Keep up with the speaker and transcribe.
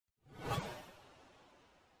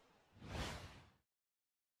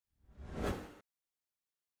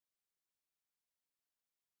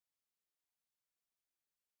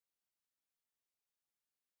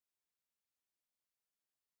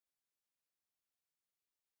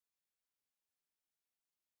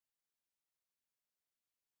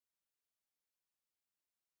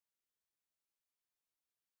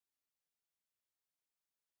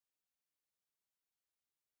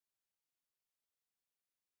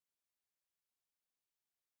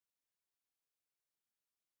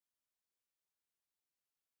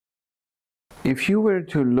if you were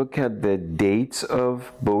to look at the dates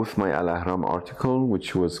of both my Al-Ahram article,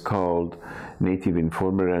 which was called Native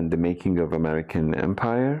Informer and the Making of American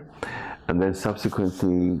Empire, and then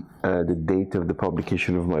subsequently the date of the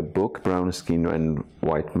publication of my book, Brown Skin and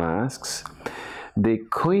White Masks, they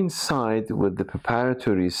coincide with the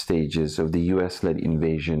preparatory stages of the US-led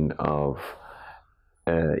invasion of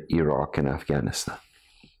Iraq and Afghanistan.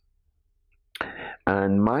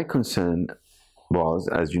 And my concern was,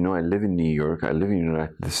 as you know, I live in New York, I live in the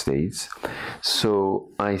United States, so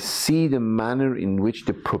I see the manner in which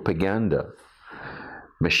the propaganda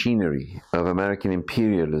machinery of American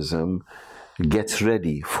imperialism gets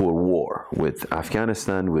ready for war with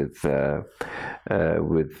Afghanistan, with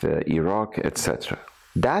Iraq, etc.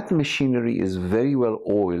 That machinery is very well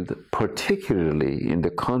oiled, particularly in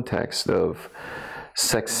the context of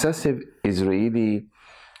successive Israeli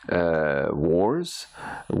wars,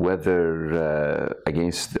 whether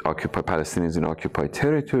against Palestinians in occupied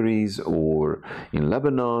territories, or in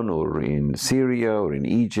Lebanon, or in Syria, or in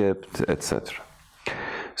Egypt, etc.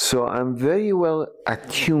 So I'm very well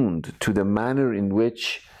attuned to the manner in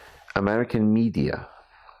which American media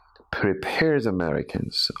prepares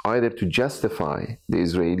Americans either to justify the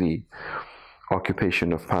Israeli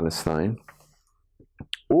occupation of Palestine,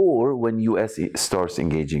 or when US starts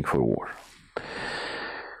engaging for war.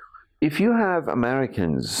 If you have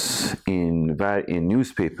Americans in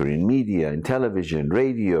newspaper, in media, in television,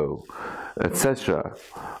 radio, etc.,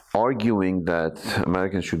 arguing that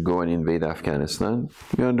Americans should go and invade Afghanistan,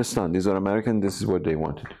 you understand, these are Americans, this is what they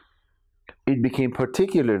wanted. It became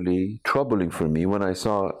particularly troubling for me when I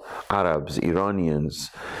saw Arabs, Iranians,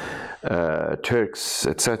 Turks,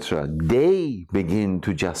 etc., they begin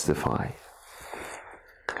to justify.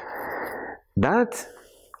 That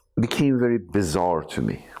became very bizarre to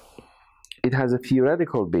me. It has a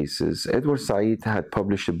theoretical basis. Edward Said had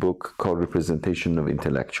published a book called Representation of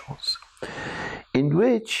Intellectuals, in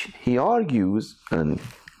which he argues, and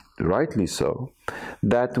rightly so,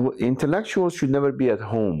 that intellectuals should never be at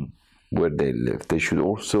home where they live. They should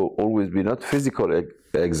also always be not physical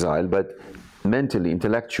exile, but mentally,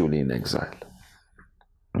 intellectually in exile.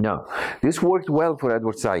 Now, this worked well for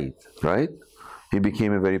Edward Said, right? He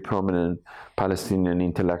became a very prominent Palestinian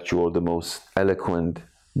intellectual, the most eloquent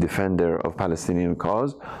defender of Palestinian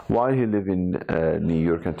cause, while he lived in New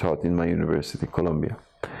York and taught in my university, Columbia.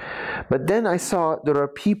 But then I saw there are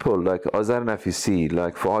people like Azar Nafisi,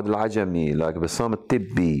 like Fuad al-Ajami, like Bassam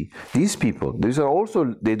al-Tibbi. These people, these are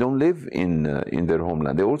also, they don't live in their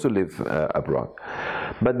homeland, they also live abroad.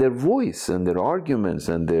 But their voice and their arguments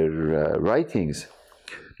and their writings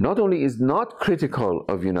not only is not critical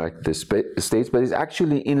of United States, but is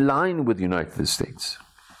actually in line with the United States.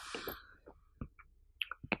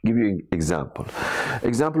 Give you an example.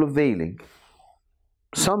 Example of veiling.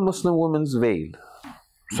 Some Muslim women veil.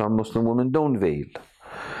 Some Muslim women don't veil.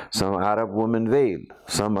 Some Arab women veil.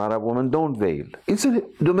 Some Arab women don't veil. It's a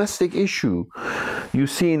domestic issue. You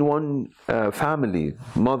see in one family,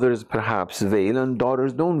 mothers perhaps veil and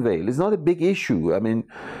daughters don't veil. It's not a big issue. I mean,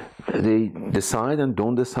 they decide and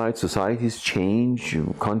don't decide. Societies change,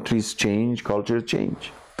 countries change, cultures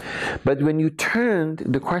change. But when you turned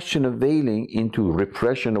the question of veiling into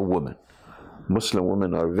repression of women, Muslim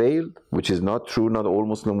women are veiled, which is not true, not all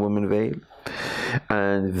Muslim women veil.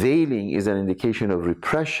 And veiling is an indication of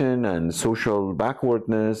repression and social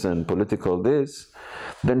backwardness and political this.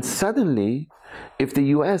 Then suddenly, if the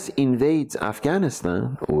US invades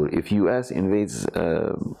Afghanistan, or if US invades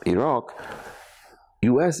Iraq,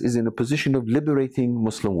 US is in a position of liberating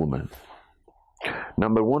Muslim women.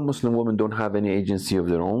 Number one, Muslim women don't have any agency of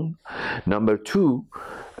their own. Number two,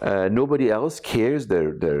 nobody else cares.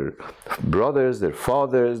 Their brothers, their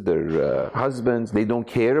fathers, their husbands, they don't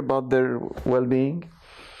care about their well-being.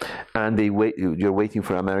 And you're waiting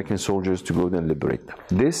for American soldiers to go and liberate them.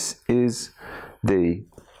 This is the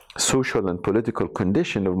social and political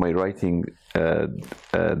condition of my writing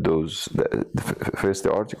first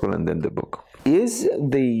the article and then the book. Is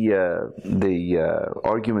the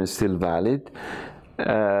argument still valid?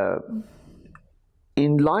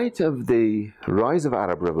 In light of the rise of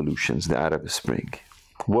Arab revolutions, the Arab Spring,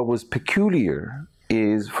 what was peculiar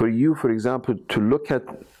is for you, for example, to look at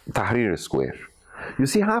Tahrir Square. You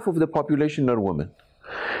see half of the population are women.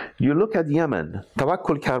 You look at Yemen,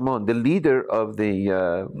 Tawakkul Karman, the leader of the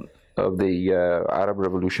Arab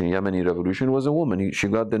Revolution, Yemeni Revolution, was a woman. She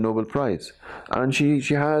got the Nobel Prize, and she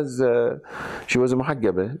was a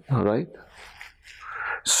muhajjaba, right?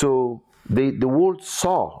 So the world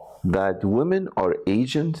saw that women are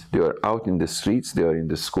agents. They are out in the streets. They are in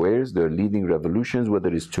the squares. They are leading revolutions,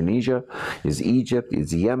 whether it's Tunisia, is Egypt,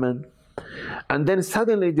 is Yemen, And then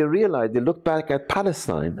suddenly they realized, they looked back at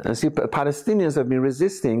Palestine and see Palestinians have been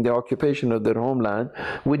resisting the occupation of their homeland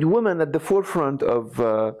with women at the forefront of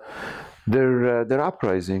their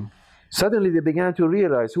uprising. Suddenly they began to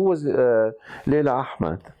realize, who was Leila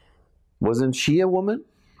Ahmed? Wasn't she a woman?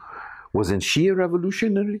 Wasn't she a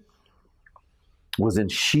revolutionary?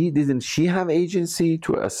 Didn't she have agency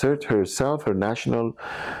to assert herself, her national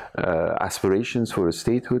aspirations for a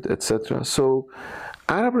statehood, etc.? So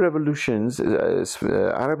Arab revolutions,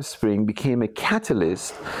 Arab Spring became a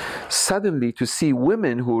catalyst suddenly to see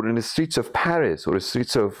women who were in the streets of Paris or the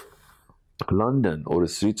streets of London or the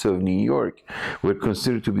streets of New York were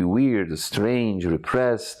considered to be weird, strange,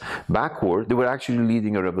 repressed, backward. They were actually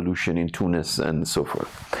leading a revolution in Tunis and so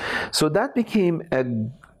forth. So that became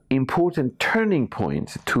an important turning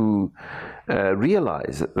point to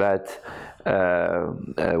realize that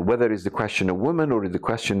whether it's the question of women or the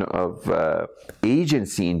question of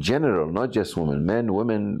agency in general, not just women, men,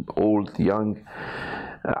 women, old, young,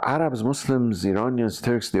 Arabs, Muslims, Iranians,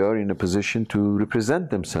 Turks, they are in a position to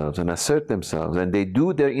represent themselves and assert themselves, and they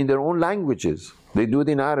do it in their own languages. They do it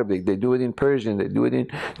in Arabic, they do it in Persian, they do it in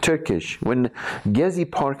Turkish. When Gezi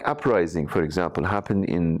Park uprising, for example, happened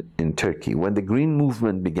in Turkey, when the Green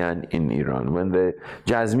Movement began in Iran, when the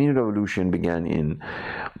Jasmine Revolution began in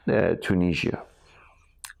Tunisia,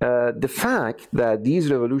 the fact that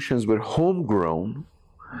these revolutions were homegrown,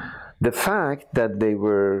 the fact that they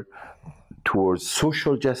were towards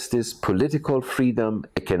social justice, political freedom,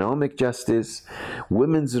 economic justice,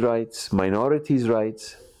 women's rights, minorities'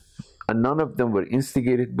 rights, and none of them were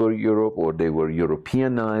instigated by Europe, or they were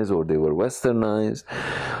Europeanized, or they were Westernized.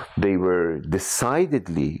 They were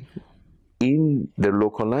decidedly in their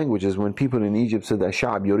local languages. When people in Egypt said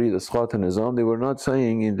 "Ash'ab yurid isqat an-nizam," they were not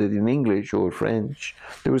saying it in English or French.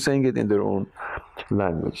 They were saying it in their own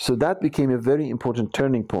language. So that became a very important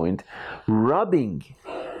turning point, rubbing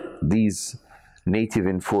these native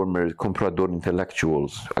informers, comprador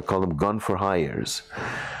intellectuals, I call them gun for hires,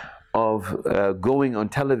 of going on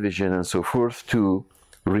television and so forth to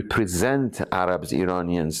represent Arabs,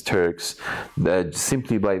 Iranians, Turks,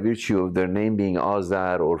 simply by virtue of their name being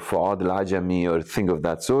Azar or Fuad al-Ajami or thing of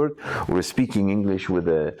that sort, or speaking English with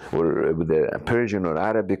a Persian or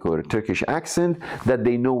Arabic or Turkish accent, that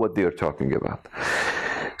they know what they are talking about.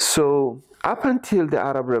 So up until the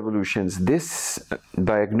Arab revolutions, this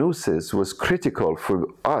diagnosis was critical for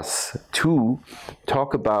us to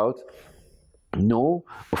talk about. No,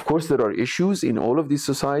 of course there are issues in all of these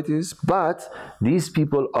societies, but these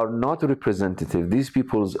people are not representative. These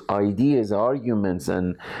people's ideas, arguments,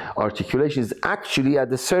 and articulations actually at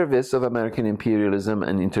the service of American imperialism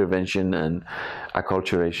and intervention and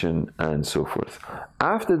acculturation and so forth.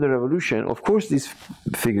 After the revolution, of course these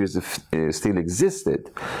figures still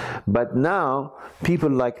existed, but now people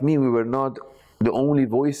like me, we were not the only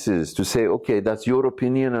voices to say, okay, that's your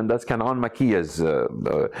opinion and that's Kanan Makia's.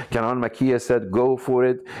 Kanan Makia said, go for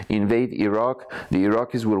it, invade Iraq. The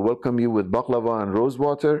Iraqis will welcome you with baklava and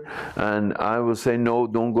rosewater. And I will say, no,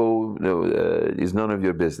 don't go, it's none of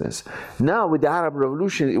your business. Now with the Arab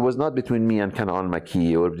Revolution, it was not between me and Kanan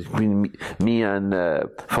Makia or between me and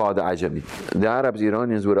Fuad Ajami. The Arabs,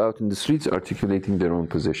 Iranians were out in the streets articulating their own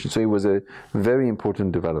position. So it was a very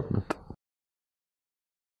important development.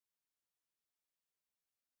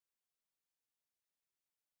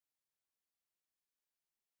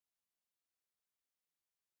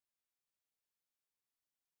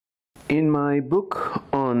 In my book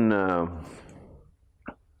on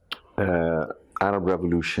Arab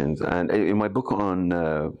revolutions, and in my book on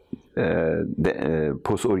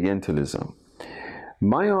post-Orientalism,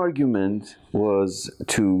 my argument was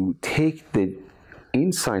to take the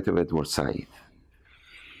insight of Edward Said,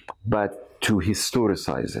 but to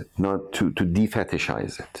historicize it, not to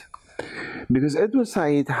defetishize it. Because Edward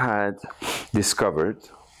Said had discovered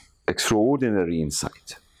extraordinary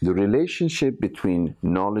insight, the relationship between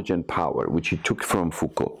knowledge and power, which he took from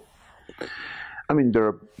Foucault. I mean, there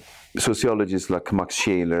are sociologists like Max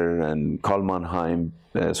Scheler and Karl Mannheim,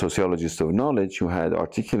 sociologists of knowledge, who had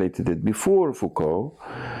articulated it before Foucault,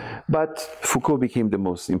 but Foucault became the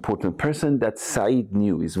most important person that Said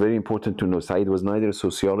knew. It's very important to know Said was neither a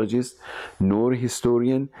sociologist nor a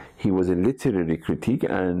historian. He was a literary critic,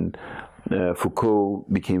 and Foucault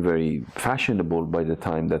became very fashionable by the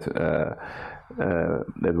time that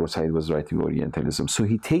Edward Said was writing Orientalism. So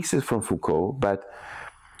he takes it from Foucault, but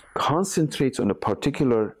concentrates on a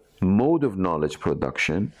particular mode of knowledge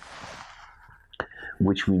production,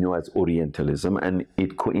 which we know as Orientalism, and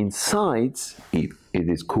it coincides, it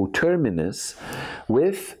is coterminous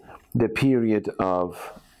with the period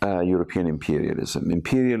of European imperialism.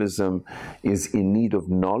 Imperialism is in need of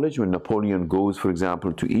knowledge. When Napoleon goes, for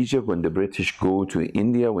example, to Egypt, when the British go to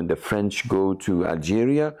India, when the French go to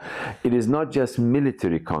Algeria, it is not just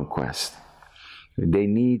military conquest. They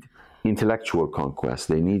need intellectual conquest.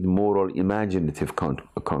 They need moral, imaginative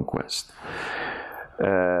conquest.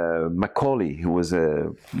 Macaulay, who was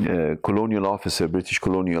a colonial officer, British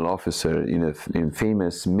colonial officer, in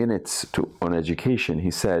famous minutes on education, he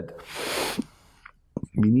said,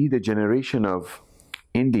 we need a generation of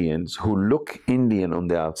Indians who look Indian on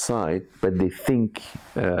the outside, but they think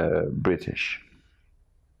British.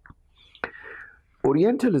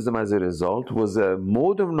 Orientalism, as a result, was a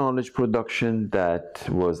mode of knowledge production that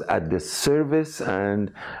was at the service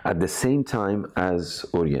and at the same time as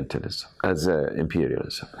Orientalism, as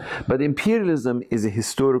imperialism. But imperialism is a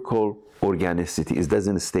historical organicity. It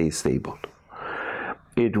doesn't stay stable.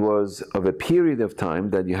 It was of a period of time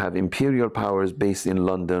that you have imperial powers based in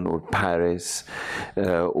London or Paris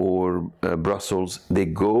or Brussels. They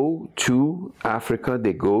go to Africa,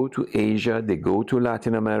 they go to Asia, they go to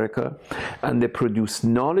Latin America, and they produce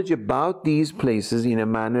knowledge about these places in a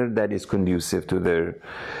manner that is conducive to their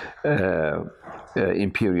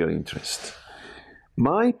imperial interest.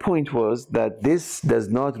 My point was that this does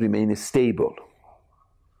not remain stable.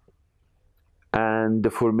 And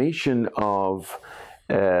the formation of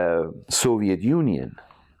Soviet Union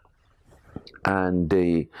and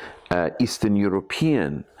the Eastern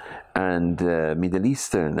European and Middle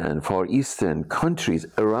Eastern and Far Eastern countries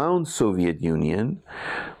around Soviet Union,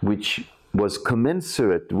 which was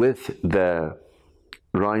commensurate with the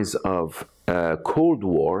rise of Cold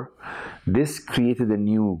War, this created a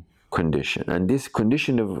new condition. And this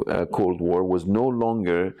condition of Cold War was no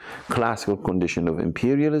longer classical condition of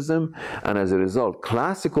imperialism, and as a result,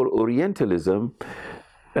 classical Orientalism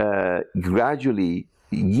gradually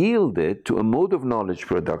yielded to a mode of knowledge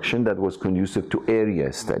production that was conducive to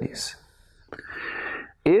area studies.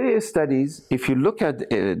 Area studies, if you look at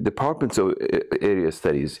departments of area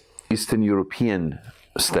studies, Eastern European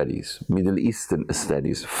studies, Middle Eastern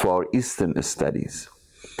studies, Far Eastern studies,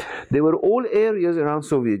 they were all areas around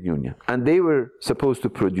Soviet Union, and they were supposed to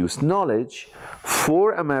produce knowledge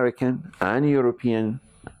for American and European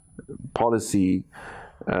policy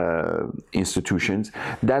institutions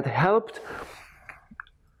that helped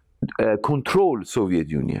control Soviet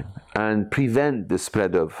Union and prevent the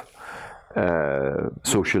spread of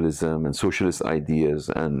socialism and socialist ideas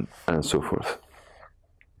and so forth.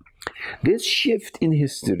 This shift in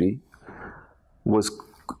history was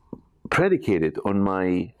predicated on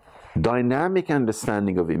my dynamic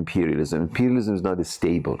understanding of imperialism. Imperialism is not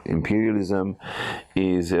stable. Imperialism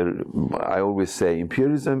is, I always say,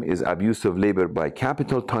 imperialism is abuse of labor by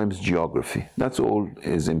capital times geography. That's all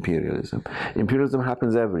is imperialism. Imperialism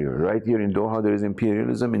happens everywhere. Right here in Doha there is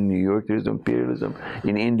imperialism, in New York there is imperialism,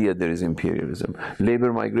 in India there is imperialism.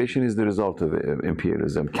 Labor migration is the result of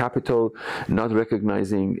imperialism. Capital not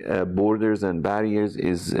recognizing borders and barriers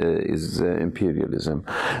is imperialism,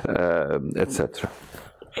 etc.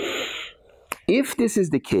 If this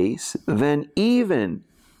is the case, then even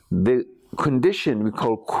the condition we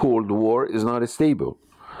call Cold War is not stable.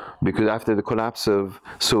 Because after the collapse of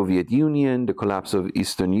Soviet Union, the collapse of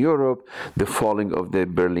Eastern Europe, the falling of the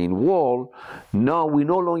Berlin Wall, now we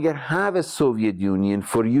no longer have a Soviet Union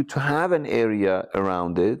for you to have an area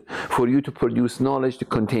around it, for you to produce knowledge to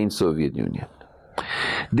contain Soviet Union.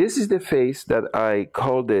 This is the phase that I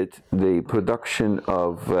called it the production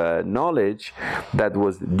of knowledge that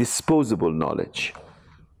was disposable knowledge.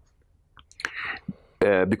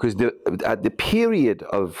 Because at the period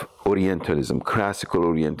of Orientalism, classical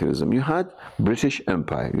Orientalism, you had British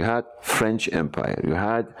Empire, you had French Empire, you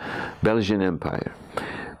had Belgian Empire.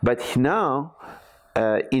 But now,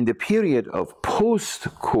 in the period of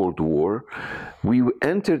post-Cold War, we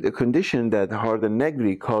entered a condition that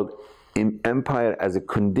Harden-Negri called empire as a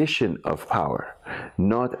condition of power,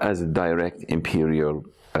 not as a direct imperial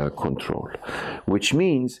control. Which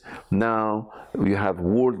means now you have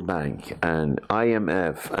World Bank and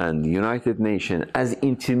IMF and the United Nations as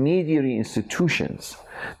intermediary institutions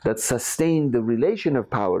that sustain the relation of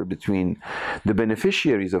power between the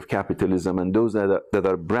beneficiaries of capitalism and those that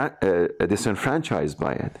are disenfranchised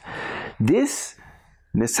by it. This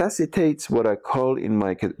necessitates what I call in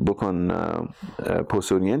my book on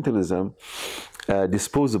post-Orientalism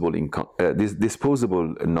disposable income,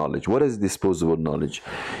 disposable knowledge. What is disposable knowledge?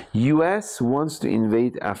 US wants to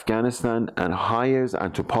invade Afghanistan and hires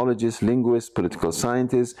anthropologists, linguists, political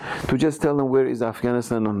scientists to just tell them where is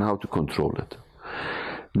Afghanistan and how to control it.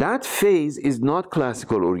 That phase is not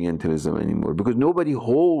classical Orientalism anymore because nobody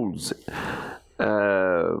holds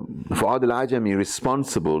Fuad al-Ajami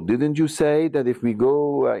responsible? Didn't you say that if we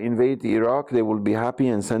go invade Iraq, they will be happy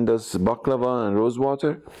and send us baklava and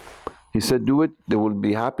rosewater? He said, do it, they will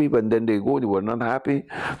be happy, but then they go, they were not happy.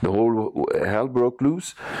 The whole hell broke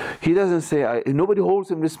loose. He doesn't say, nobody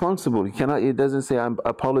holds him responsible. He doesn't say, I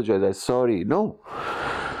apologize, I'm sorry. No.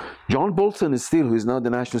 John Bolton is still, who is now the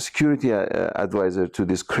national security advisor to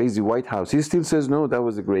this crazy White House, he still says, no, that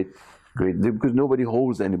was a great, because nobody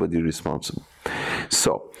holds anybody responsible.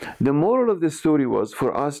 So, the moral of the story was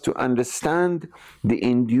for us to understand the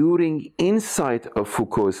enduring insight of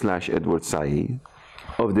Foucault/Edward Said,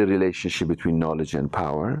 of the relationship between knowledge and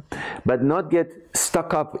power, but not get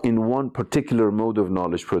stuck up in one particular mode of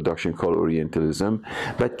knowledge production called Orientalism,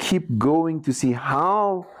 but keep going to see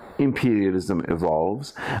how imperialism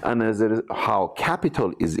evolves, and how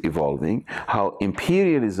capital is evolving, how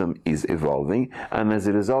imperialism is evolving, and as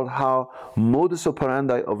a result, how modus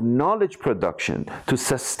operandi of knowledge production to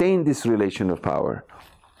sustain this relation of power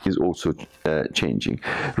is also changing.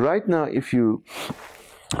 Right now, if you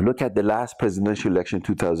look at the last presidential election,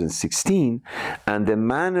 2016, and the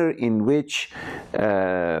manner in which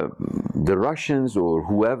the Russians or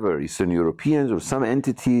whoever, Eastern Europeans or some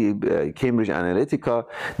entity, Cambridge Analytica,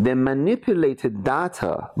 they manipulated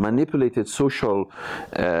data, manipulated social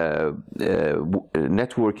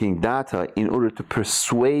networking data in order to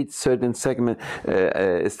persuade certain segment,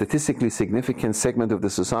 statistically significant segment of the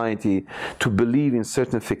society to believe in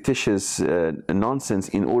certain fictitious nonsense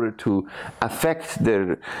in order to affect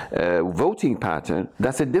their voting pattern.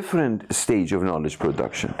 That's a different stage of knowledge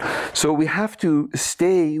production. So we have to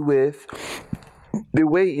stay with the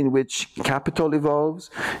way in which capital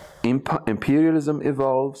evolves, imperialism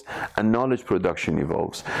evolves, and knowledge production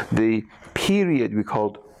evolves. The period we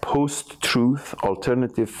called post-truth,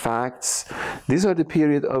 alternative facts, these are the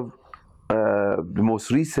period of the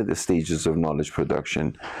most recent stages of knowledge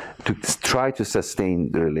production to try to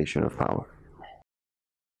sustain the relation of power.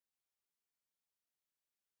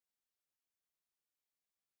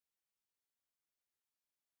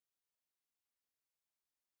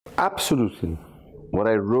 Absolutely. What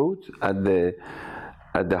I wrote at the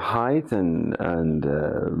height and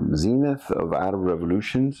zenith of Arab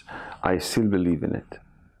revolutions, I still believe in it.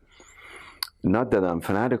 Not that I'm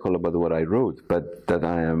fanatical about what I wrote, but that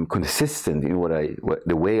I am consistent in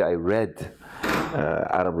the way I read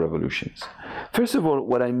Arab revolutions. First of all,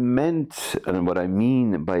 what I meant and what I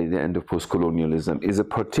mean by the end of post-colonialism is a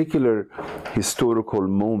particular historical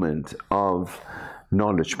moment of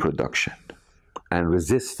knowledge production and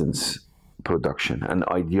resistance production and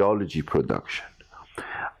ideology production.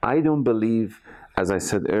 I don't believe, as I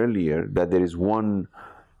said earlier, that there is one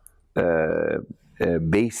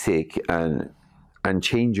basic and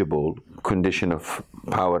unchangeable condition of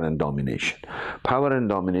power and domination. Power and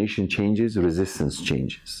domination changes, resistance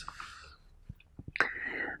changes.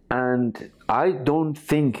 And I don't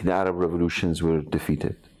think the Arab revolutions were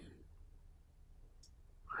defeated.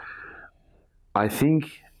 I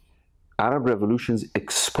think Arab revolutions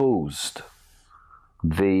exposed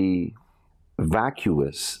the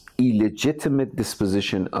vacuous, illegitimate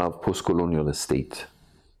disposition of post-colonial states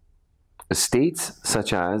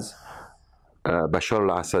such as Bashar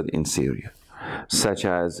al-Assad in Syria, such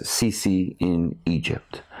as Sisi in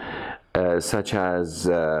Egypt, such as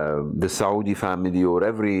the Saudi family or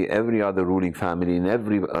every other ruling family in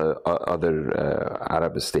every other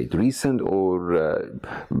Arab state, recent or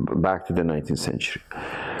back to the 19th century.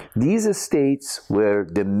 These states were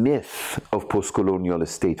the myth of post-colonial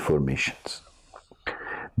state formations.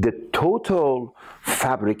 The total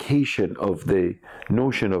fabrication of the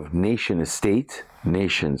notion of nation-state,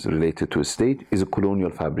 nations related to a state, is a colonial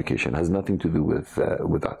fabrication, has nothing to do with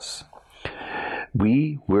us.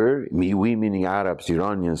 We meaning Arabs,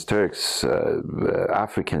 Iranians, Turks,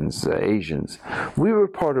 Africans, Asians, we were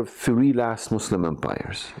part of three last Muslim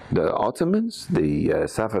empires: the Ottomans, the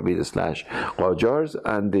Safavids/Qajars,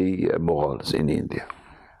 and the Mughals in India.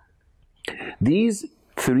 These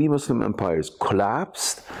three Muslim empires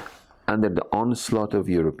collapsed under the onslaught of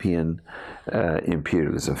European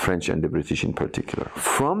imperialism, French and the British in particular.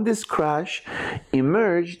 From this crash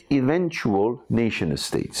emerged eventual nation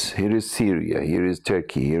states. Here is Syria, here is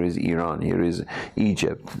Turkey, here is Iran, here is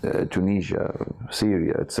Egypt, Tunisia,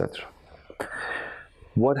 Syria, etc.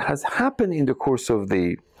 What has happened in the course of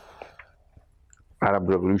the Arab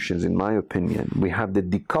revolutions, in my opinion, we have the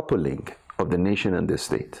decoupling of the nation and the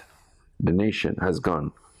state. The nation has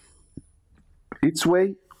gone its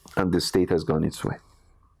way, and the state has gone its way.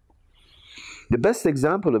 The best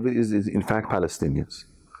example of it is in fact Palestinians.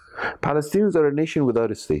 Palestinians are a nation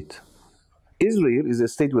without a state. Israel is a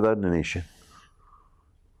state without a nation.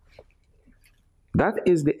 That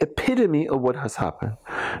is the epitome of what has happened.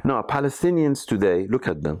 Now, Palestinians today, look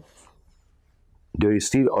at them. They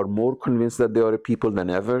still are more convinced that they are a people than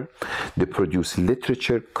ever. They produce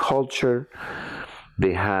literature, culture.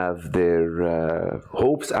 They have their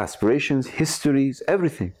hopes, aspirations, histories,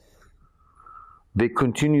 everything. They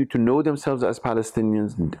continue to know themselves as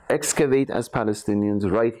Palestinians, excavate as Palestinians,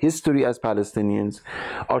 write history as Palestinians,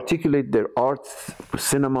 articulate their art,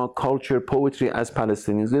 cinema, culture, poetry as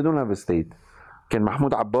Palestinians. They don't have a state. Can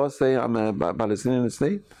Mahmoud Abbas say I'm a Palestinian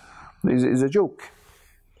state? It's a joke.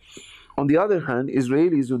 On the other hand,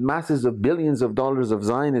 Israelis with masses of billions of dollars of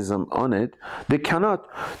Zionism on it, they cannot.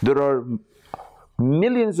 There are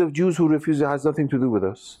millions of Jews who refuse. It has nothing to do with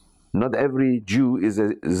us. Not every Jew is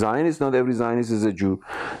a Zionist, not every Zionist is a Jew.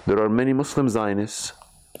 There are many Muslim Zionists,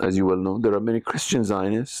 as you well know. There are many Christian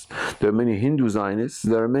Zionists. There are many Hindu Zionists.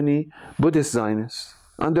 There are many Buddhist Zionists.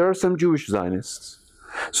 And there are some Jewish Zionists.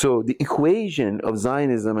 So the equation of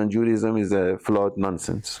Zionism and Judaism is a flawed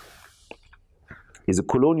nonsense. It's a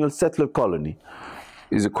colonial settler colony.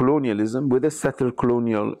 Is a colonialism with a settler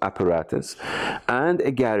colonial apparatus and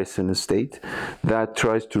a garrison state that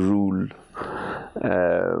tries to rule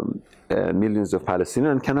millions of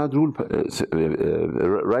Palestinians and cannot rule.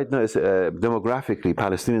 Right now, demographically,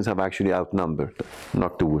 Palestinians have actually outnumbered,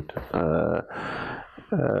 knock the wood,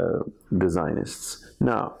 the Zionists.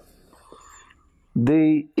 Now,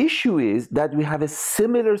 the issue is that we have a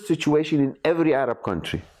similar situation in every Arab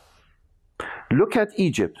country. Look at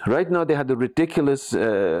Egypt. Right now they had a ridiculous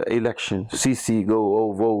election. Sisi,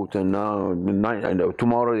 go vote, and now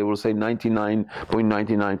tomorrow they will say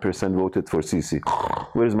 99.99% voted for Sisi.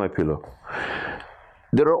 Where's my pillow?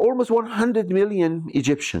 There are almost 100 million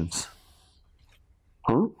Egyptians.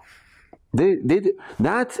 Huh?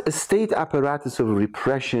 That state apparatus of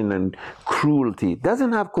repression and cruelty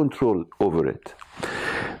doesn't have control over it.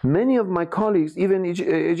 Many of my colleagues, even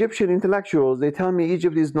Egyptian intellectuals, they tell me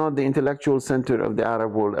Egypt is not the intellectual center of the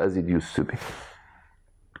Arab world as it used to be.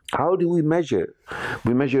 How do we measure?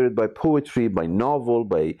 We measure it by poetry, by novel,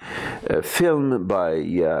 by film, by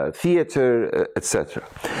theater, etc.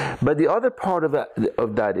 But the other part of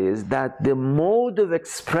that is that the mode of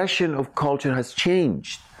expression of culture has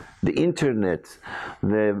changed. The internet,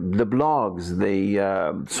 the blogs, the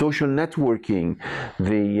social networking,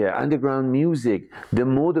 the underground music, the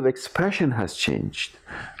mode of expression has changed.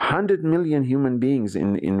 100 million human beings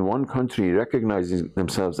in one country recognizing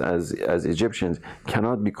themselves as Egyptians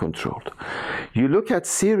cannot be controlled. You look at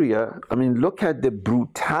Syria, I mean, look at the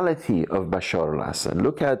brutality of Bashar al-Assad.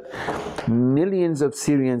 Look at millions of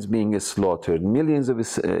Syrians being slaughtered, millions of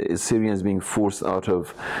Syrians being forced out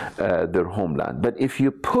of their homeland. But if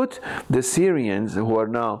you put the Syrians who are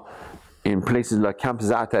now in places like Camp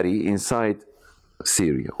Zaatari inside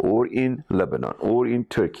Syria, or in Lebanon, or in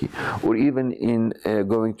Turkey, or even in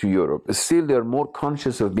going to Europe, still they're more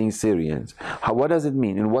conscious of being Syrians. What does it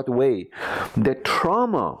mean? In what way? The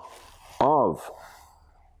trauma of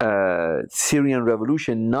Syrian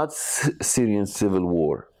revolution, not Syrian civil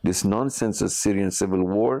war. This nonsense of Syrian civil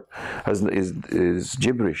war is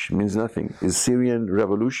gibberish, means nothing. It's Syrian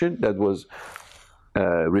revolution that was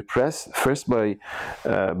repressed first by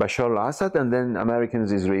Bashar al-Assad, and then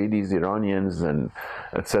Americans, Israelis, Iranians, and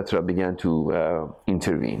etc. began to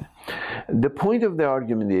intervene. The point of the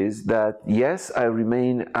argument is that, yes, I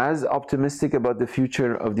remain as optimistic about the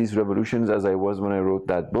future of these revolutions as I was when I wrote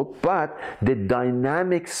that book, but the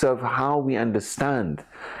dynamics of how we understand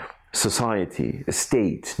society,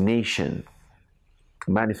 state, nation,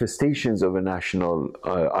 manifestations of a national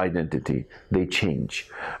identity, they change.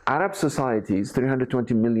 Arab societies,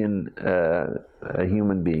 320 million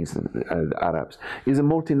human beings, Arabs, is a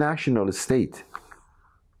multinational state.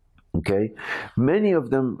 Okay, many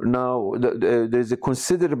of them now, there's a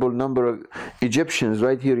considerable number of Egyptians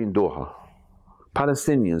right here in Doha,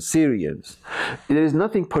 Palestinians, Syrians. There is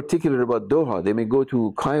nothing particular about Doha. They may go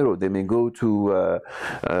to Cairo, they may go to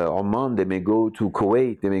Oman, they may go to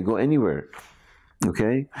Kuwait, they may go anywhere.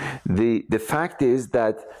 Okay, the fact is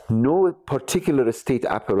that no particular state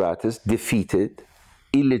apparatus, defeated,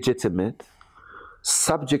 illegitimate,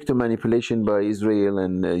 subject to manipulation by Israel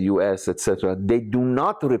and US, etc., they do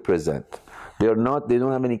not represent. They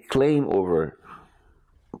don't have any claim over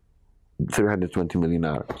 320 million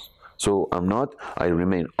Arabs. So I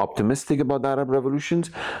remain optimistic about the Arab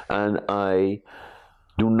revolutions, and I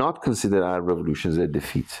do not consider Arab revolutions a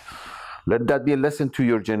defeat. Let that be a lesson to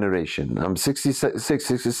your generation. I'm 66,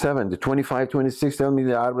 67, the 25, 26 tell me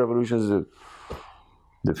the Arab revolution is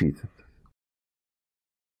defeated.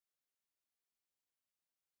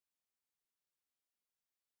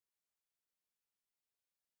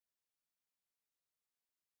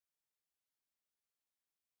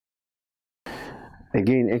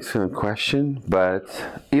 Again, excellent question, but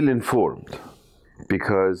ill-informed,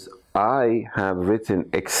 because I have written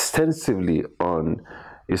extensively on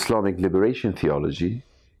Islamic liberation theology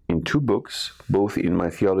in 2 books, both in my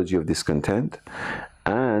Theology of Discontent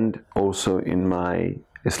and also in my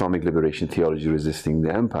Islamic liberation theology, Resisting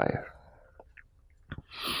the Empire.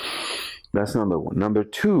 That's number 1. Number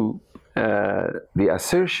 2, the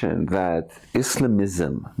assertion that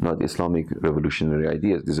Islamism, not Islamic revolutionary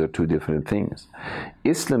ideas, these are 2 different things.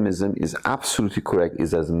 Islamism is absolutely correct,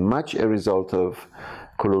 is as much a result of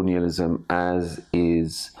colonialism as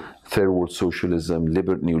is third world socialism,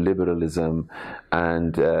 neoliberalism,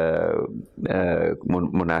 and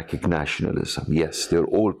monarchic nationalism. Yes, they're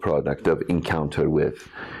all product of encounter with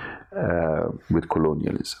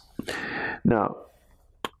colonialism. Now,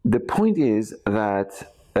 the point is that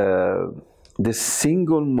the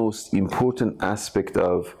single most important aspect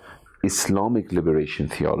of Islamic liberation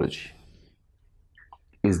theology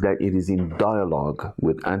is that it is in dialogue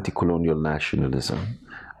with anti-colonial nationalism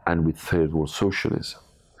and with third world socialism.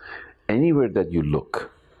 Anywhere that you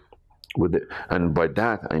look, and by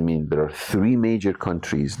that I mean there are 3 major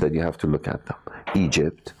countries that you have to look at them: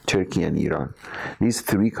 Egypt, Turkey, and Iran. These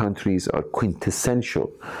 3 countries are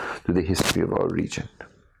quintessential to the history of our region.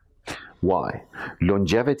 Why?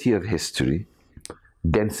 Longevity of history,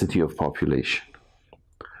 density of population.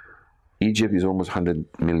 Egypt is almost 100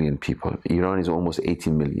 million people. Iran is almost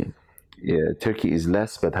 80 million. Turkey is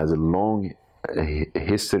less, but has a long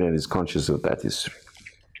history and is conscious of that history.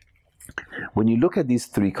 When you look at these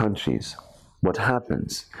 3 countries, what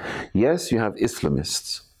happens? Yes, you have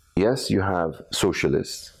Islamists. Yes, you have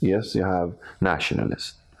socialists. Yes, you have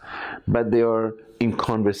nationalists. But they are in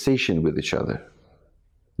conversation with each other.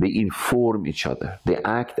 They inform each other. They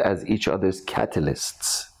act as each other's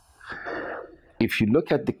catalysts. If you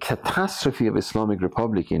look at the catastrophe of Islamic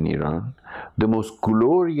Republic in Iran, the most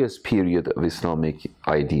glorious period of Islamic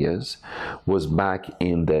ideas was back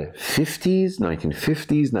in the 50s,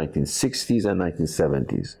 1950s, 1960s, and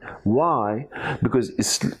 1970s. Why? Because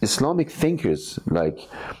Islamic thinkers like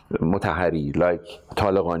Mutahari, like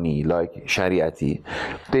Talaqani, like Shariati,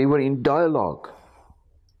 they were in dialogue,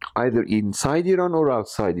 either inside Iran or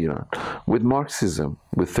outside Iran, with Marxism,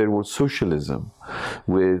 with third world socialism,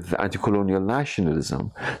 with anti-colonial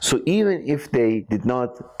nationalism. So even if they did not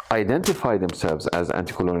identify themselves as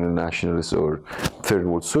anti-colonial nationalists or third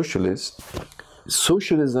world socialists,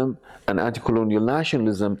 socialism and anti-colonial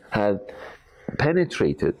nationalism had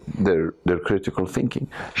penetrated their critical thinking.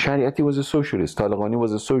 Shariati was a socialist, Talaqani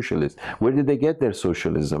was a socialist. Where did they get their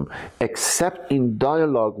socialism? Except in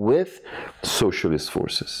dialogue with socialist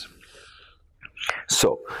forces.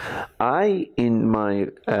 So, I, in my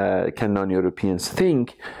Can Non-Europeans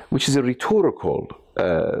Think, which is a rhetorical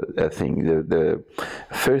thing, the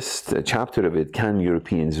first chapter of it, Can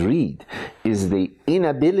Europeans Read, is the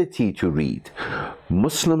inability to read.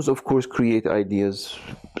 Muslims, of course, create ideas.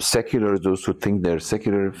 Seculars, those who think they're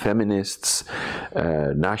secular, feminists,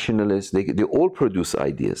 nationalists, they all produce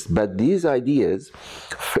ideas. But these ideas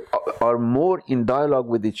are more in dialogue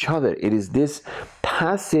with each other. It is this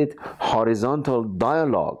tacit horizontal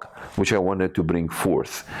dialogue which I wanted to bring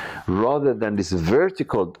forth, rather than this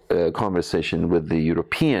vertical conversation with the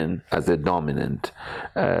European as a dominant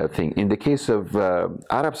thing. In the case of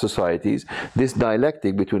Arab societies, this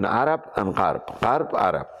dialectic between Arab and Gharb, Gharb,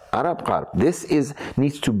 Arab, Arab, Gharb, this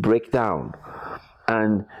needs to break down.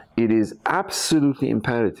 And it is absolutely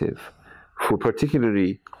imperative for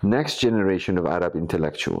particularly next generation of Arab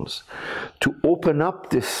intellectuals to open up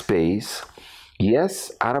this space.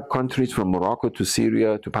 Yes, Arab countries from Morocco to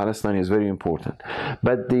Syria to Palestine is very important,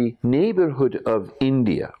 but the neighborhood of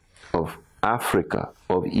India, of Africa,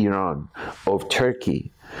 of Iran, of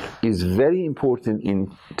Turkey is very important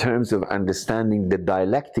in terms of understanding the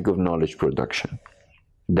dialectic of knowledge production.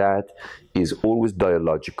 That is always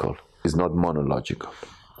dialogical, is not monological.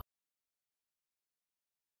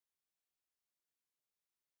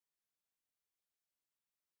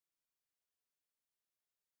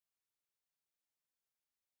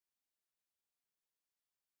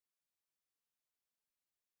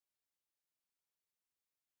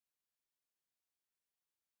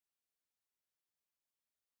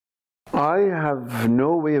 I have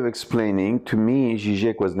no way of explaining. To me,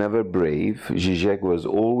 Zizek was never brave. Zizek was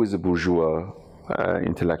always a bourgeois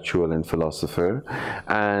intellectual and philosopher.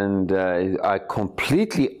 And I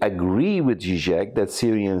completely agree with Zizek that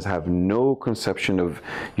Syrians have no conception of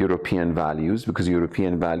European values, because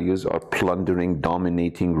European values are plundering,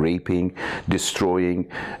 dominating, raping, destroying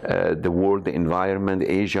the world, the environment,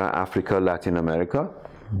 Asia, Africa, Latin America.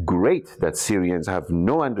 Great that Syrians have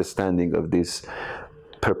no understanding of this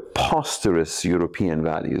preposterous European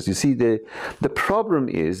values. You see, the problem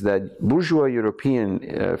is that bourgeois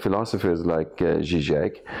European philosophers like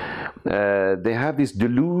Zizek, they have this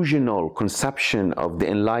delusional conception of the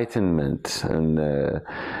Enlightenment and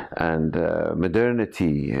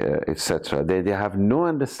modernity, etc. They have no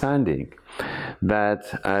understanding that,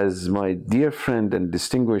 as my dear friend and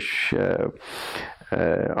distinguished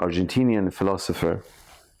Argentinian philosopher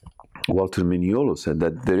Walter Mignolo said,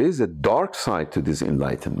 that there is a dark side to this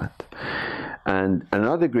Enlightenment. And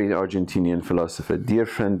another great Argentinian philosopher, dear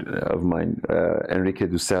friend of mine, Enrique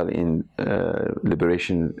Dussel, in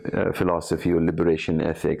liberation philosophy or liberation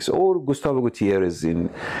ethics, or Gustavo Gutierrez in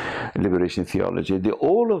liberation theology,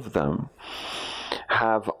 all of them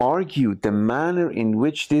have argued the manner in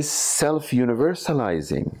which this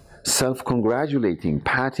self-universalizing, self-congratulating,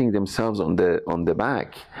 patting themselves on the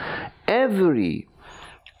back,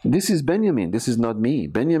 this is Benjamin, this is not me.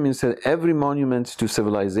 Benjamin said every monument to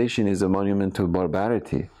civilization is a monument to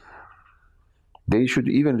barbarity. They should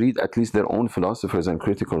even read at least their own philosophers and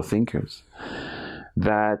critical thinkers.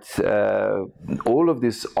 That all of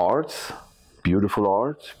this art, beautiful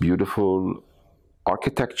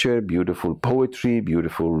architecture, beautiful poetry,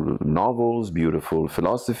 beautiful novels, beautiful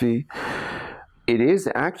philosophy, it is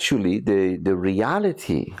actually the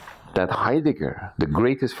reality that Heidegger, the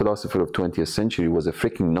greatest philosopher of 20th century, was a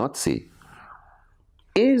freaking Nazi,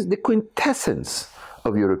 is the quintessence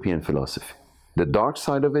of European philosophy. The dark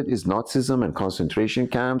side of it is Nazism and concentration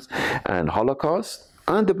camps and Holocaust,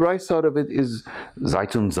 and the bright side of it is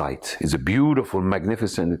Zeit und Zeit. It's a beautiful,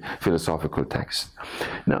 magnificent philosophical text.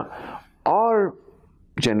 Now, our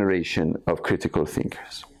generation of critical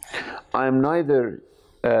thinkers, I am neither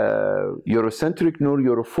Eurocentric nor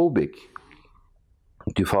Europhobic.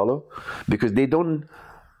 Do you follow? Because they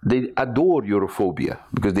adore Europhobia.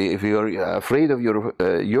 Because if you are afraid of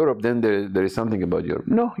Europe, then there is something about Europe.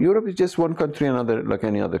 No, Europe is just one country, another, like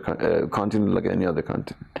any other continent, like any other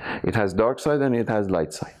continent. It has dark sides and it has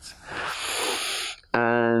light sides.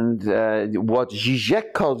 And what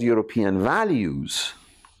Zizek calls European values,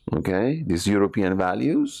 okay, these European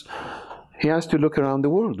values, he has to look around the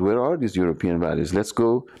world. Where are these European values? Let's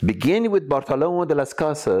go begin with Bartolomé de las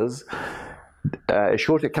Casas, a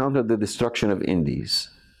short account of the destruction of Indies.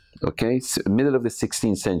 Okay, it's middle of the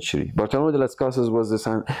 16th century. Bartolomé de las Casas was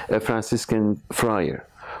a Franciscan friar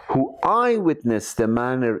who eyewitnessed the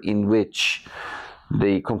manner in which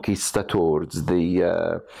the conquistadors,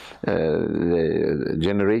 the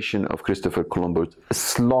generation of Christopher Columbus,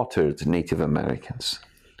 slaughtered Native Americans.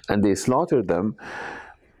 And they slaughtered them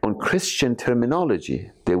on Christian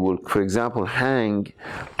terminology. They will, for example, hang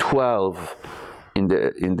 12 for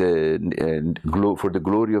the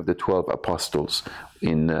glory of the 12 apostles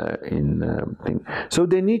so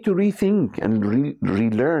they need to rethink and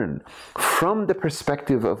relearn from the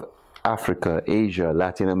perspective of Africa, Asia,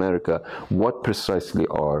 Latin America, what precisely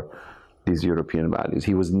are these European values.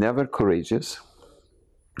 He was never courageous.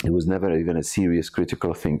 He was never even a serious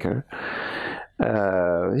critical thinker.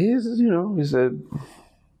 He's a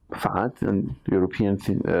fat and European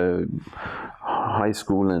high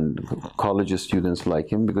school and college students like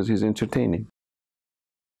him because he's entertaining.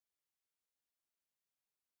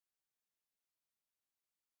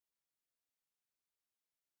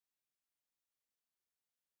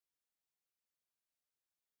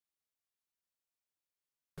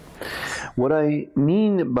 What I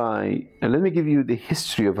mean by, and let me give you the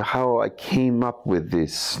history of how I came up with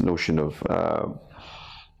this notion of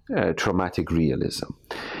traumatic realism.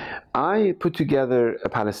 I put together a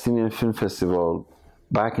Palestinian film festival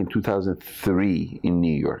back in 2003 in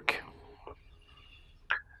New York.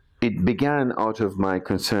 It began out of my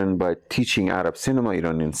concern by teaching Arab cinema,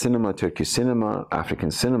 Iranian cinema, Turkish cinema,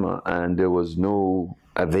 African cinema, and there was no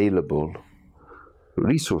available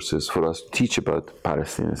resources for us to teach about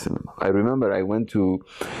Palestinian cinema. I remember I went to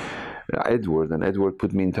Edward, and Edward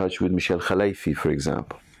put me in touch with Michel Khalifi, for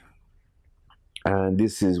example. And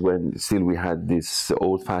this is when still we had this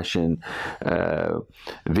old-fashioned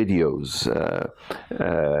videos,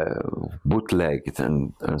 bootlegged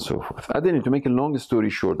and so forth. And then, to make a long story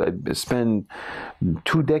short, I spent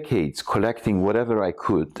 2 decades collecting whatever I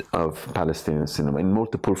could of Palestinian cinema in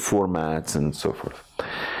multiple formats and so forth.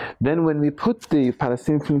 Then when we put the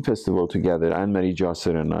Palestinian Film Festival together, Anne-Marie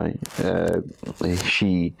Jasser and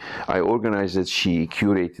I organized it, she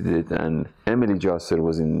curated it, and Emily Jasser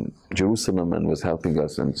was in Jerusalem and was helping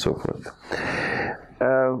us and so forth.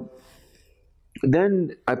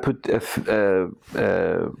 Then I put a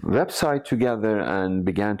website together and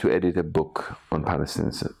began to edit a book on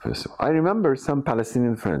Palestinian festival. I remember some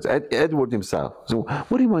Palestinian friends, Edward himself. So,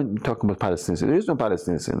 what do you want talking about Palestinian cinema? There is no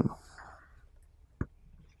Palestinian cinema.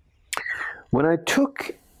 When I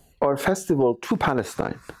took our festival to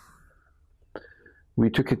Palestine, we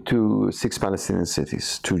took it to 6 Palestinian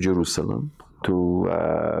cities, to Jerusalem, to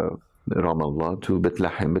Ramallah, to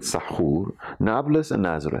Bethlehem, Bet Sahur, Nablus, and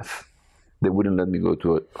Nazareth. They wouldn't let me go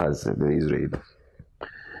to Gaza, the Israelis.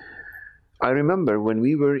 I remember when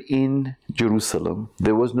we were in Jerusalem,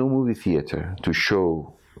 there was no movie theater to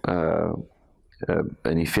show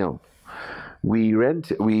any film. We went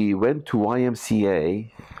to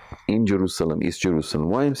YMCA in Jerusalem, East Jerusalem,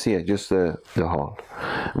 YMCA, just the hall,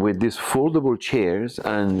 with these foldable chairs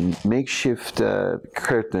and makeshift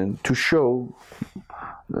curtain to show,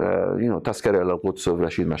 Tazkara al-Quds of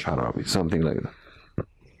Rashid Masharabi, something like that.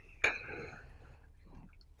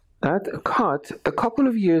 At a couple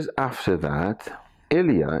of years after that,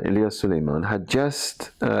 Elias Suleiman had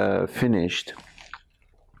just finished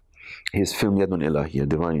his film Yadun Ilahiyya,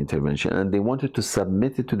 Divine Intervention, and they wanted to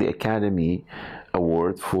submit it to the Academy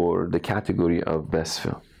Award for the category of Best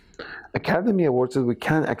Film. Academy Award says we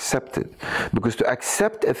can't accept it, because to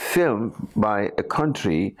accept a film by a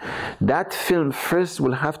country, that film first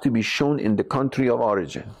will have to be shown in the country of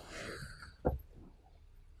origin.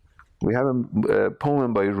 We have a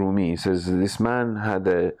poem by Rumi. It says this man had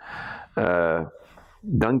a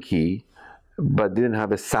donkey but didn't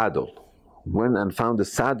have a saddle. Went and found the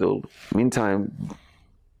saddle. Meantime,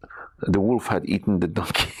 the wolf had eaten the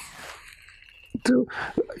donkey.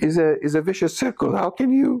 Is a vicious circle. How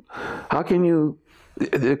can you?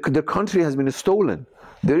 The country has been stolen.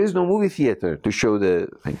 There is no movie theater to show the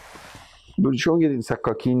thing. We're showing it in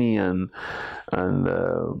Sakakini and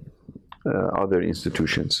other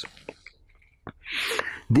institutions.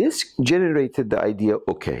 This generated the idea,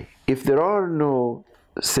 okay, if there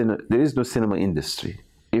is no cinema industry,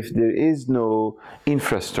 if there is no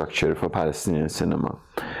infrastructure for Palestinian cinema,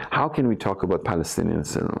 how can we talk about Palestinian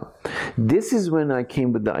cinema? This is when I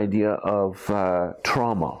came with the idea of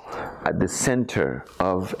trauma at the center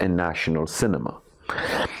of a national cinema.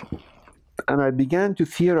 And I began to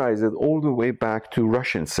theorize it all the way back to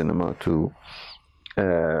Russian cinema,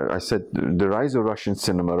 I said the rise of Russian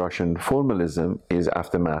cinema, Russian formalism, is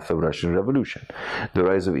aftermath of Russian Revolution. The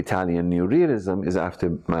rise of Italian neorealism is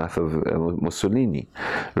aftermath of Mussolini.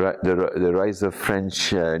 The rise of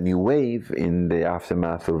French New Wave in the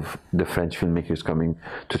aftermath of the French filmmakers coming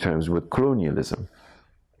to terms with colonialism.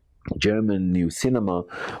 German new cinema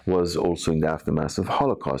was also in the aftermath of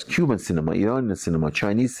Holocaust. Cuban cinema, Iranian cinema,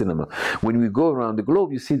 Chinese cinema. When we go around the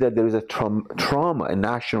globe, you see that there is a trauma, a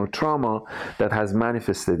national trauma that has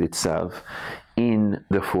manifested itself in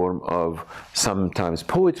the form of sometimes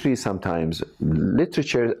poetry, sometimes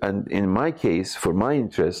literature, and in my case, for my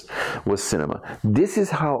interest, was cinema. This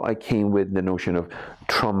is how I came with the notion of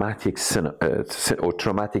traumatic cinema, or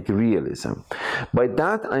traumatic realism. By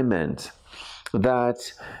that I meant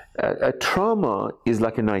that a trauma is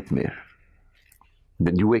like a nightmare.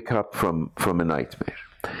 Then you wake up from a nightmare,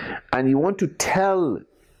 and you want to tell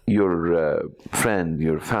your friend,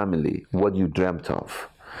 your family, what you dreamt of.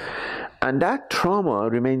 And that trauma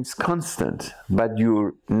remains constant, but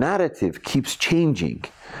your narrative keeps changing.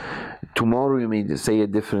 Tomorrow you may say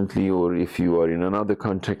it differently, or if you are in another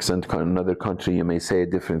context and another country, you may say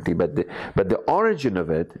it differently. But the origin of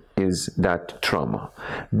it is that trauma.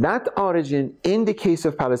 That origin, in the case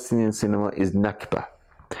of Palestinian cinema, is Nakba.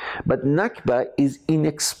 But Nakba is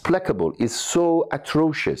inexplicable, is so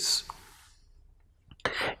atrocious.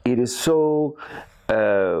 It is so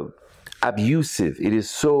abusive. It is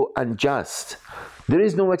so unjust. There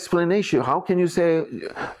is no explanation. How can you say,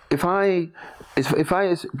 if I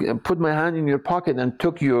put my hand in your pocket and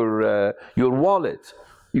took your wallet,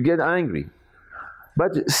 you get angry.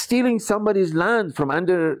 But stealing somebody's land from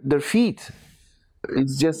under their feet,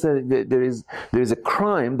 it's just there is a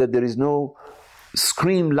crime that there is no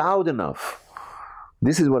scream loud enough.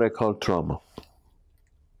 This is what I call trauma.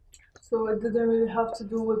 So it didn't really have to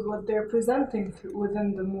do with what they're presenting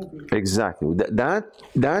within the movie. Exactly.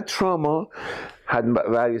 That trauma had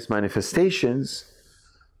various manifestations.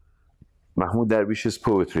 Mahmoud Darwish's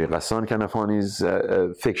poetry, Ghassan Kanafani's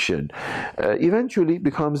fiction, eventually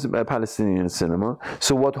becomes a Palestinian cinema.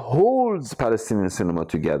 So what holds Palestinian cinema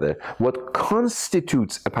together, what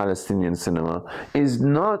constitutes a Palestinian cinema, is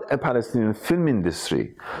not a Palestinian film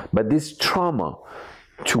industry, but this trauma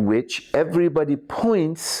to which everybody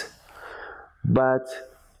points. But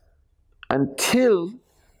until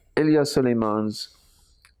Elias Suleiman's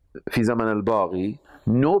Fi Zaman al-Baghi,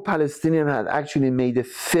 no Palestinian had actually made a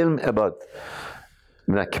film about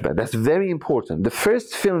Nakba. That's very important. The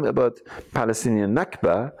first film about Palestinian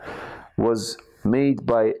Nakba was made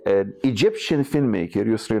by an Egyptian filmmaker,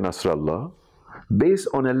 Yusri Nasrallah, based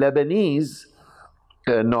on a Lebanese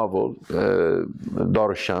novel,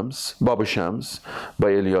 Dar Shams, Baba Shams,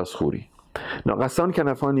 by Ilyas Khouri. Now, Ghassan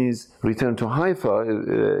Kanafani's Return to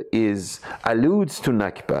Haifa alludes to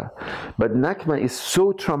Nakba, but Nakba is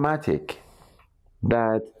so traumatic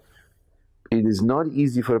that it is not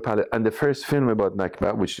easy for a Palestinian. And the first film about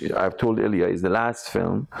Nakba, which I've told Ilya is the last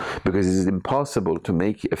film, because it is impossible to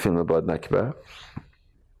make a film about Nakba,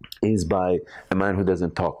 is by a man who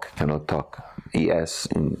doesn't talk, cannot talk. ES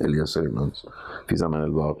in Ilya Suleiman's في زمن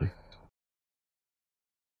الباقي.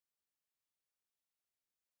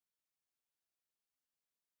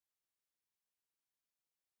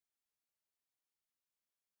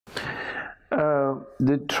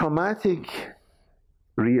 The traumatic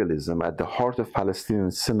realism at the heart of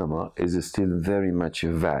Palestinian cinema is still very much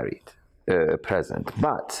varied, present,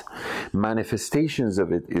 but manifestations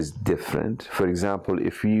of it is different. For example,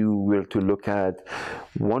 if you were to look at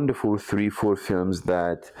wonderful 3-4 films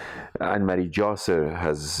that Anne-Marie Jasser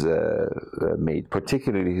has made,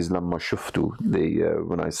 particularly his Lamma Shuftu,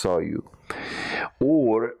 When I Saw You,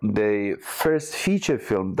 or the first feature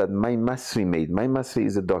film that May Masri made. May Masri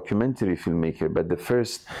is a documentary filmmaker, but the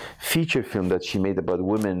first feature film that she made about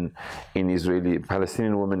women in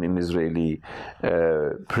Palestinian women in Israeli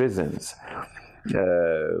prisons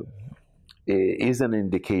is an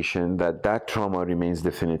indication that that trauma remains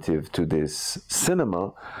definitive to this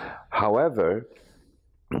cinema. However,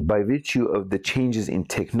 by virtue of the changes in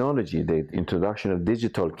technology, the introduction of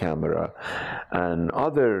digital camera and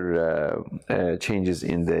other changes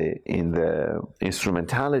in the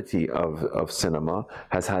instrumentality of cinema,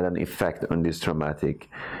 has had an effect on this traumatic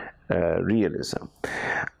realism.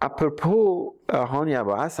 Apropos Hani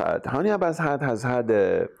Abu Asad, Hani Abu Asad has had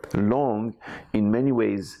a long, in many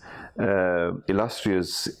ways,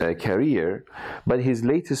 illustrious career, but his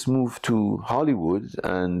latest move to Hollywood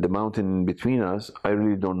and The Mountain in Between Us, I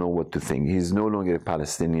really don't know what to think. He's no longer a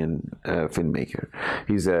Palestinian filmmaker.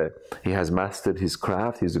 He has mastered his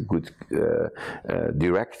craft. He's a good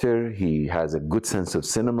director. He has a good sense of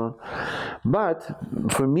cinema. But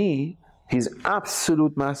for me, his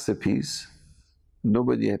absolute masterpiece,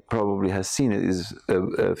 nobody probably has seen it, is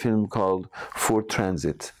a film called Ford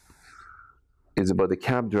Transit. It's about the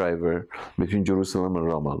cab driver between Jerusalem and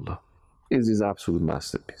Ramallah. It's his absolute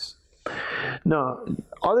masterpiece. Now,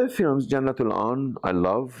 other films, Jannatul An, I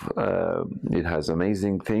love. It has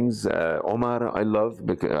amazing things. Omar, I love,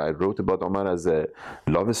 because I wrote about Omar as a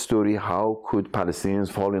love story. How could Palestinians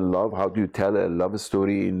fall in love? How do you tell a love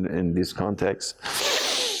story in this context?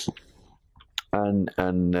 And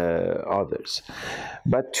others.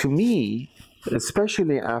 But to me,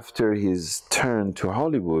 especially after his turn to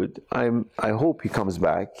Hollywood, I hope he comes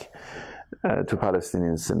back to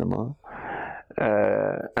Palestinian cinema.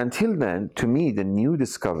 Until then, to me, the new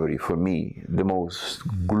discovery for me, the most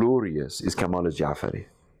glorious, is Kamal al-Jafari.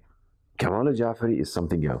 Kamal al-Jafari is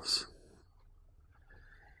something else.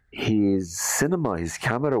 His cinema, his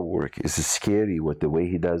camera work is scary, the way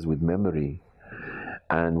he does with memory,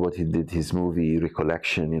 and what he did, his movie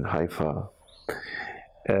Recollection in Haifa.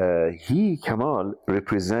 Kamal,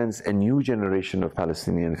 represents a new generation of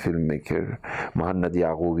Palestinian filmmaker. Muhammad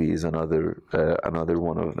Yagoubi is another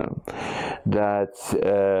one of them. That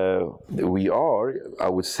we are, I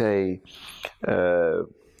would say,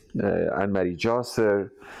 Anne-Marie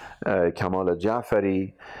Jasser, Kamal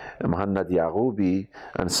al-Jafari, Muhammad Yagoubi,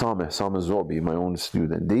 and Sameh Zobi, my own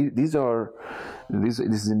student. This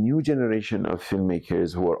is a new generation of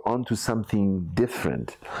filmmakers who are onto something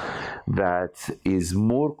different that is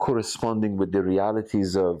more corresponding with the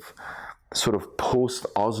realities of sort of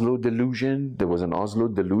post-Oslo delusion. There was an Oslo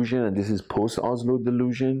delusion, and this is post-Oslo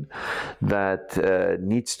delusion that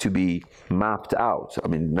needs to be mapped out. I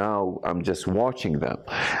mean, now I'm just watching them.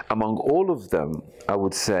 Among all of them, I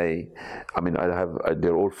would say,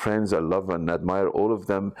 they're all friends, I love and admire all of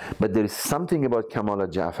them, but there is something about Kamal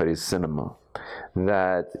al-Jafari's cinema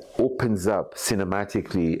that opens up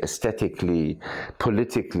cinematically, aesthetically,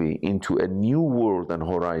 politically into a new world and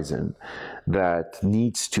horizon that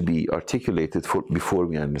needs to be articulated before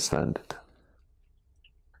we understand it.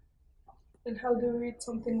 And how do you read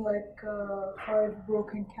something like Five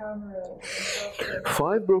Broken Camera?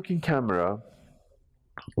 Five Broken Camera,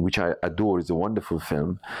 which I adore, is a wonderful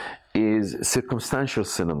film, is circumstantial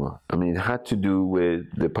cinema. I mean, it had to do with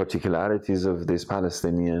the particularities of this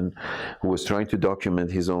Palestinian who was trying to document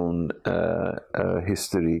his own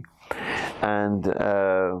history. And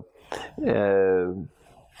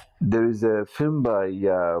there is a film by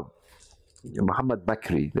Muhammad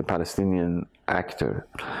Bakri, the Palestinian actor.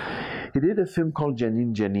 He did a film called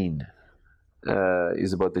Janin Janin.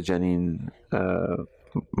 It's about the Janin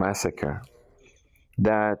massacre.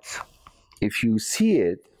 That if you see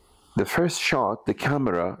it, the first shot, the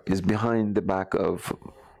camera is behind the back of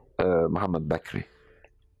Muhammad Bakri.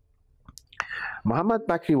 Muhammad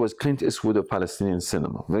Bakri was Clint Eastwood of Palestinian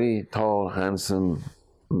cinema. Very tall, handsome,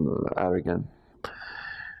 arrogant.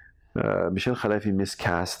 Michel Khalafi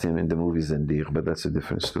miscast him in the movie Zendiq, but that's a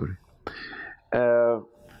different story.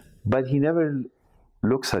 But he never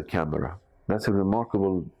looks at camera. That's a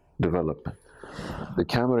remarkable development. The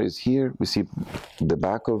camera is here. We see the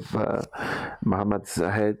back of Muhammad's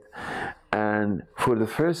head. And for the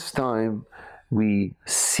first time, we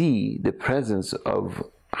see the presence of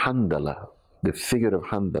Handala, the figure of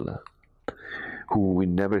Handala, who we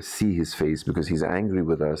never see his face because he's angry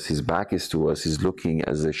with us. His back is to us. He's looking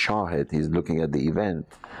as a shahid. He's looking at the event.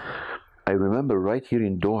 I remember right here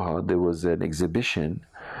in Doha, there was an exhibition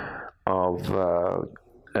of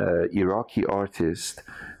Iraqi artist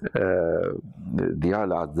Diya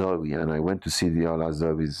al-Azdawi, and I went to see Diya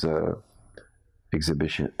al-Azdawi's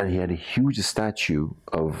exhibition, and he had a huge statue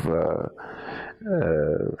of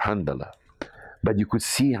Handala, but you could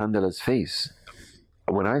see Handala's face.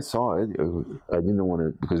 When I saw it, I didn't want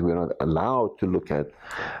to, because we're not allowed to look at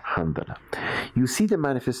Handala. You see the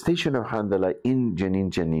manifestation of Handala in Janin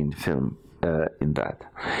Janin film, in that.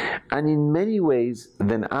 And in many ways,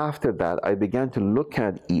 then after that, I began to look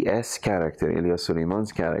at E.S. character, Ilyas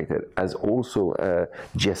Suleiman's character, as also a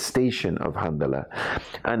gestation of Handala.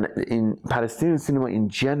 And in Palestinian cinema in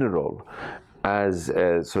general, as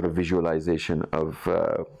a sort of visualization of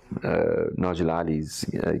Najil Ali's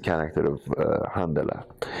character of Handala.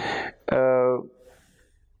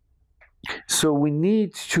 So we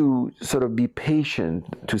need to sort of be patient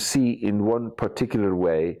to see in one particular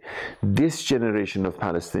way this generation of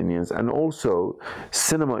Palestinians, and also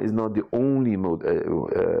cinema is not the only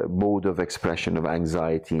mode of expression of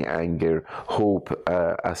anxiety, anger, hope,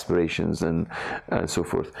 aspirations, and so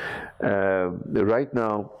forth. Right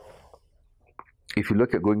now, if you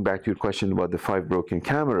look at, going back to your question about the 5 broken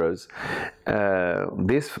cameras,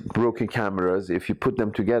 these broken cameras, if you put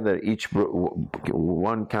them together,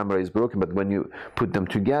 one camera is broken, but when you put them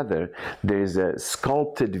together, there is a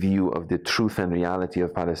sculpted view of the truth and reality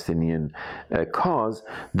of Palestinian cause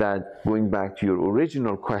that, going back to your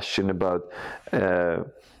original question about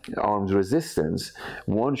armed resistance,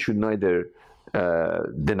 one should neither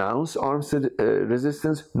denounce arms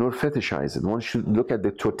resistance nor fetishize it. One should look at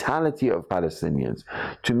the totality of Palestinians.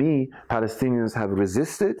 To me, Palestinians have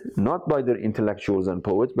resisted not by their intellectuals and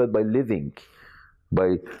poets, but by living,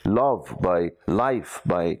 by love, by life,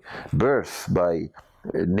 by birth, by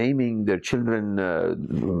naming their children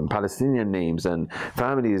Palestinian names and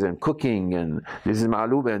families and cooking, and this is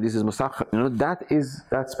Ma'luba and this is Musakh. You know,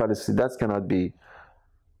 that's Palestine. That cannot be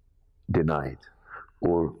denied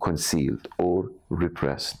or concealed or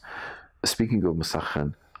repressed. Speaking of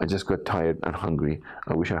Musakhan, I just got tired and hungry.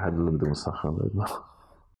 I wish I had a little bit of Musakhan right now.